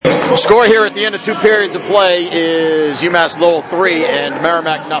Score here at the end of 2 periods of play is UMass Lowell 3 and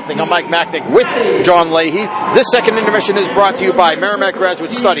Merrimack nothing. I'm Mike Macknick with John Leahy. This second intermission is brought to you by Merrimack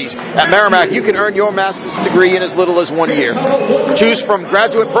Graduate Studies. At Merrimack, you can earn your master's degree in as little as 1 year. Choose from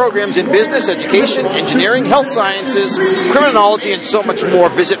graduate programs in business, education, engineering, health sciences, criminology, and so much more.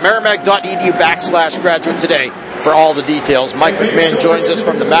 Visit merrimack.edu/graduate today for all the details. Mike McMahon joins us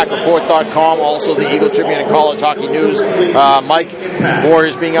from the MacReport.com, also the Eagle Tribune and College Hockey News. Mike,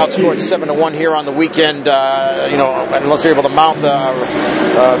 Warriors being outscored 7-1 here on the weekend. Unless they're able to mount a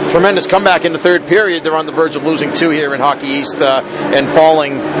tremendous comeback in the third period, they're on the verge of losing 2 here in Hockey East and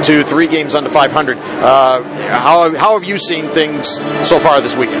falling to 3 games under 500. How have you seen things so far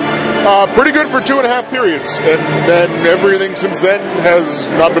this weekend? Pretty good for 2.5 periods, and then everything since then has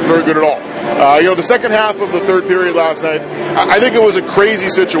not been very good at all. The second half of the third period last night, I think it was a crazy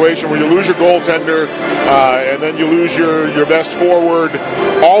situation where you lose your goaltender and then you lose your best forward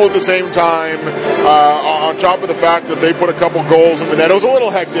all at the same time, on top of the fact that they put a couple goals in the net. It was a little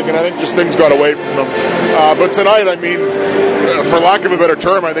hectic, and I think just things got away from them. But tonight, I mean, for lack of a better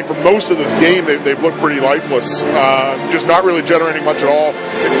term, I think for most of this game, they've looked pretty lifeless, just not really generating much at all.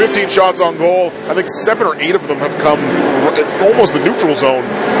 15 shots on goal, I think 7 or 8 of them have come almost the neutral zone.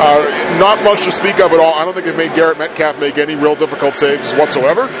 Not much to speak of at all. I don't think they've made Garrett Metcalf make any real difficult saves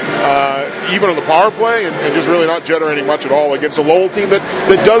whatsoever, even on the power play, and just really not generating much at all against a Lowell team that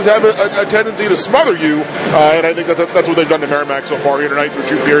does have a tendency to smother you, and I think that's what they've done to Merrimack so far here tonight through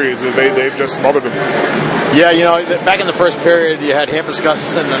 2 periods. They've just smothered them. Yeah, back in the first period, you had Hampus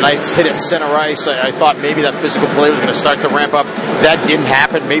Gustafson, a nice hit at center ice. I thought maybe that physical play was going to start to ramp up. That didn't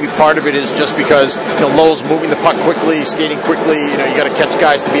happen. Maybe part of it is just because Lowell's moving the puck quickly, skating quickly. You got to catch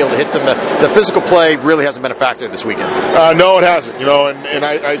guys to be able to hit them. The physical play really hasn't been a factor this weekend. No, it hasn't. And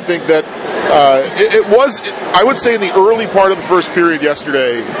I think that it was. I would say in the early part of the first period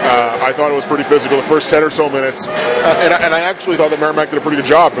yesterday, I thought it was pretty physical. The first 10 or so minutes, and I actually thought that Merrimack did a pretty good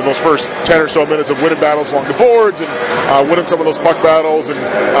job in those first 10 or so minutes of winning battles along the boards and winning some of those puck battles and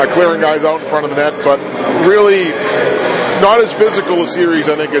clearing guys out in front of the net. But really, not as physical a series,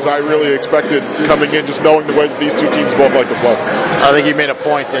 I think, as I really expected coming in, just knowing the way that these two teams both like to play. I think you made a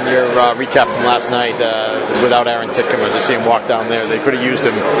point in your recap from last night without Aaron Titcomb. As I see him walk down there, they could have used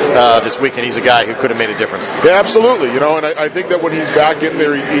him this weekend. He's a guy who could have made a difference. Yeah, absolutely. And I think that when he's back in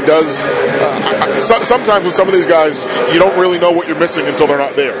there, he does. Sometimes with some of these guys, you don't really know what you're missing until they're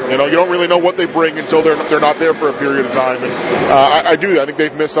not there. You don't really know what they bring until they're not there for a period of time. And I think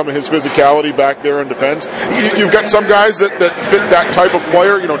they've missed some of his physicality back there in defense. You've got some guys that fit that type of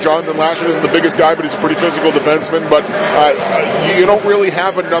player. Jonathan Lashin isn't the biggest guy, but he's a pretty physical defenseman. But you don't really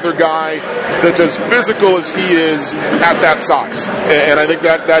have another guy that's as physical as he is at that size. And I think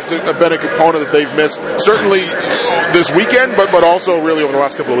that's been a component that they've missed, certainly this weekend, but also really over the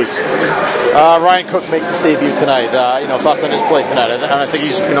last couple of weeks. Ryan Cook makes his debut tonight. Thoughts on his play tonight? I think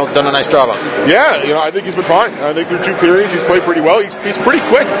he's done a nice job of it. Yeah, I think he's been fine. I think through 2 periods he's played pretty well. He's pretty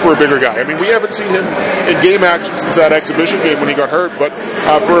quick for a bigger guy. I mean, we haven't seen him in game action since that exhibition game when he got hurt, but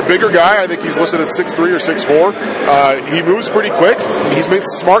for a bigger guy, I think he's listed at 6'3" or 6'4". He moves pretty quick. He's made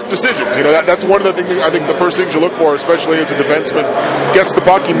smart decisions. That's one of the things, I think, the first things you look for, especially as a defenseman. Gets the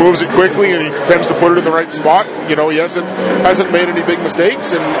puck, he moves it quickly, and he tends to put it in the right spot. He hasn't made any big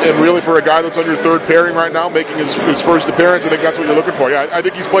mistakes, and really for a guy that's on your third pairing right now, making his first appearance, I think that's what you're looking for. Yeah, I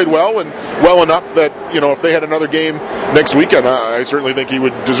think he's played well, and well enough that, if they had another game next weekend, I certainly think he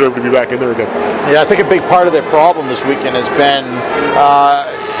would deserve to be back in there again. Yeah, I think a big part of their problem this weekend has been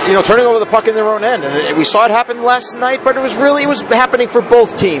turning over the puck in their own end, and we saw it happen last night. But it was happening for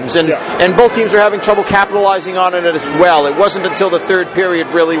both teams, and both teams were having trouble capitalizing on it as well. It wasn't until the third period,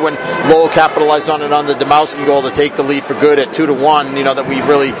 really, when Lowell capitalized on it on the Demowski goal to take the lead for good at 2-1. That we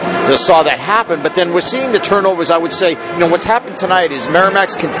really saw that happen. But then we're seeing the turnovers. I would say, what's happened tonight is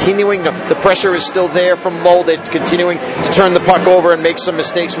Merrimack's continuing. The pressure is still there from Lowell. They're continuing to turn the puck over and make some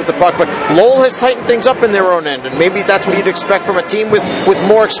mistakes with the puck. But Lowell has tightened things up in their own end, and maybe that's what you'd expect from a team with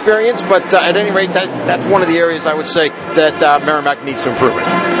more experience. But at any rate, that's one of the areas I would say that Merrimack needs to improve in.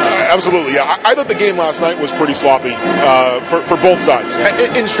 Absolutely, yeah. I thought the game last night was pretty sloppy for both sides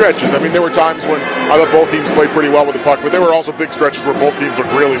in stretches. I mean, there were times when I thought both teams played pretty well with the puck, but there were also big stretches where both teams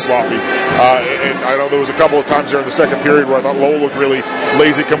looked really sloppy. And I know there was a couple of times during the second period where I thought Lowell looked really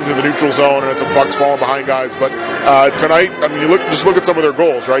lazy coming through the neutral zone and had some pucks falling behind guys. But tonight, I mean, just look at some of their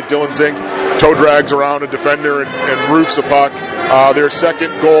goals, right? Dylan Zink toe drags around a defender and roofs a puck. Their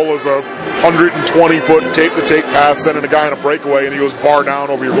second goal is a 120-foot tape-to-tape pass, sending a guy on a breakaway, and he goes bar down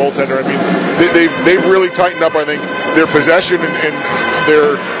over your goaltender. goaltender. I mean, they've really tightened up, I think, their possession and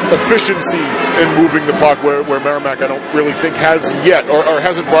their efficiency in moving the puck, where Merrimack, I don't really think has yet, or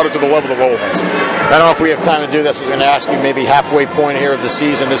hasn't brought it to the level of Oilers. I don't know if we have time to do this. I was going to ask you maybe halfway point here of the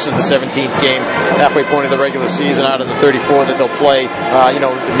season. This is the 17th game, halfway point of the regular season out of the 34 that they'll play.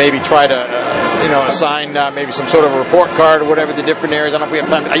 Maybe try to assign maybe some sort of a report card or whatever the different areas. I don't know if we have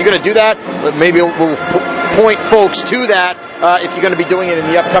time. Are you going to do that? Maybe we'll point folks to that if you're going to be doing it in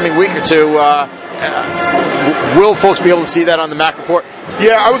the upcoming week or two. Will folks be able to see that on the Mac Report?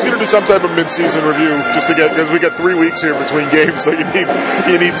 Yeah, I was going to do some type of mid-season review just to because we got 3 weeks here between games, so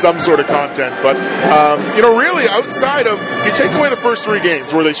you need some sort of content. But really, outside of you take away the first 3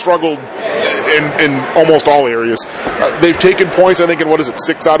 games where they struggled in almost all areas, they've taken points. I think in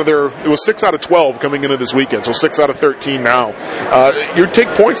 6 out of 12 coming into this weekend, so 6 out of 13 now. You take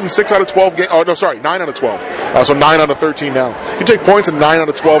points in 6 out of 12 games. Oh no, sorry, 9 out of 12. So 9 out of 13 now. You take points in 9 out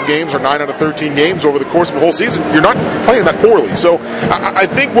of 12 games or 9 out of 13 games over the course of the whole season. You're not playing that poorly. So I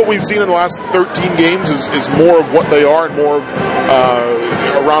think what we've seen in the last 13 games is more of what they are and more of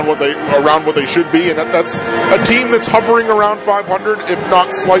around what they should be, and that's a team that's hovering around 500, if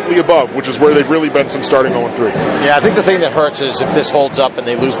not slightly above, which is where they've really been since starting 0-3. Yeah, I think the thing that hurts is if this holds up and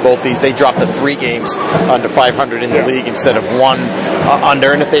they lose both these, they drop the 3 games under 500 in the league instead of 1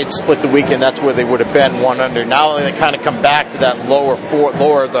 under, and if they'd split the weekend, that's where they would have been 1 under. Now they kind of come back to that the lower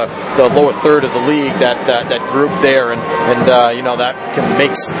third of the league, that group there, and that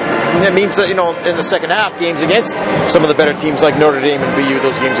it means that in the second half, games against some of the better teams like Notre Dame and BU,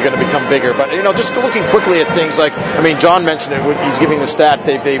 those games are going to become bigger. But just looking quickly at things like, John mentioned it. He's giving the stats.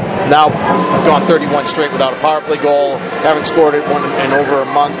 They've now gone 31 straight without a power play goal. Haven't scored one in over a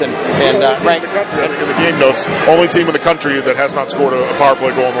month, and ranked in the game, though, only team in the country that has not scored a power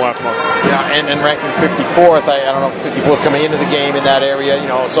play goal in the last month. Yeah, and ranking 54th. I don't know, 54th coming into the game in that area.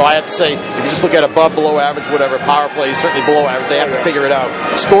 So I have to say, if you just look at above, below average, whatever, power play is certainly below average. They have to figure it out.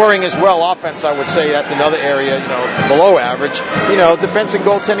 Scoring as well, offense, I would say that's another area, below average. Defense and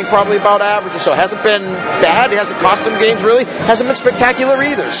goaltending probably about average or so. Hasn't been bad. It hasn't cost them games, really. Hasn't been spectacular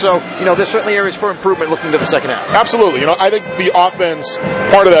either. So, there's certainly areas for improvement looking to the second half. Absolutely. I think the offense,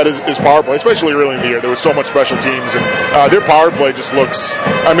 part of that is power play, especially early in the year. There was so much special teams, and their power play just looks,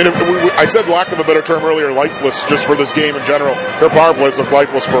 I said, lack of a better term earlier, lifeless just for this game in general. Their power plays look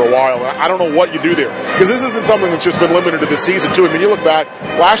lifeless for a while. I don't know what you do there, because this isn't something that's just been limited to this season, too. You look back,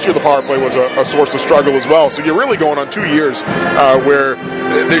 last year the power play was a source of struggle as well. So you're really going on 2 years where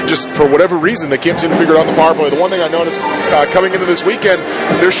they just, for whatever reason, they can't seem to figure out the power play. The one thing I noticed coming into this weekend,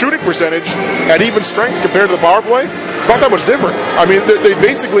 their shooting percentage at even strength compared to the power play, it's not that much different. They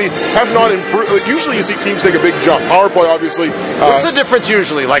basically have not improved. Usually you see teams take a big jump. Power play, obviously. What's the difference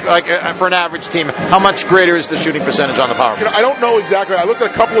usually? Like for an average team, how much greater is the shooting percentage on the power play? I don't know exactly. I looked at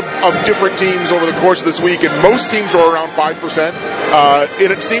a couple of different teams over the course of this week, and most teams are around 5%.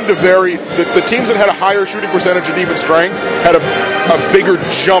 And it seemed to vary. The teams that had a higher shooting percentage at even strength had a bigger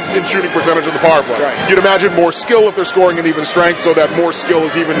jump in shooting percentage on the power play. Right. You'd imagine more skill if they're scoring at even strength, so that more skill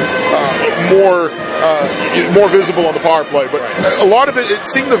is even more visible on the power play. But a lot of it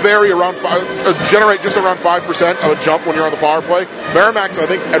seemed to vary around generate just around 5% of a jump when you're on the power play. Merrimack's, I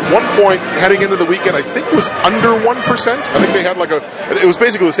think, at one point heading into the weekend, I think was under 1%. I think they had it was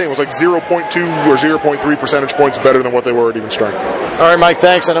basically the same. It was like 0.2 or 0.3 percentage points better than what they were at even strength. All right, Mike,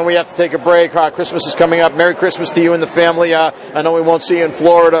 thanks. I know we have to take a break. Christmas is coming up. Merry Christmas to you and the family. I know we won't see you in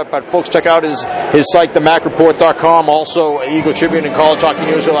Florida, but folks, check out his site, themacreport.com. Also, Eagle Tribune and College Hockey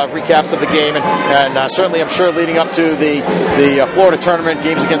News will have recaps of the game, and certainly, I'm sure, leading up to the Florida tournament,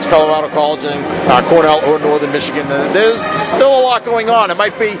 games against Colorado College and Cornell or Northern Michigan. There's still a lot going on. It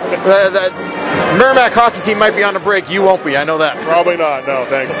might be the Merrimack hockey team might be on a break. You won't be. I know that. Probably not. No,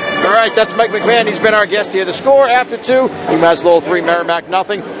 thanks. All right, that's Mike McMahon. He's been our guest here. The score after 2, UMass Lowell 3, Merrimack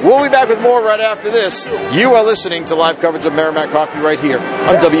nothing. We'll be back with more right after this. You are listening to live coverage of Merrimack hockey right here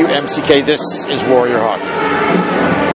on WMCK. This is Warrior Hockey.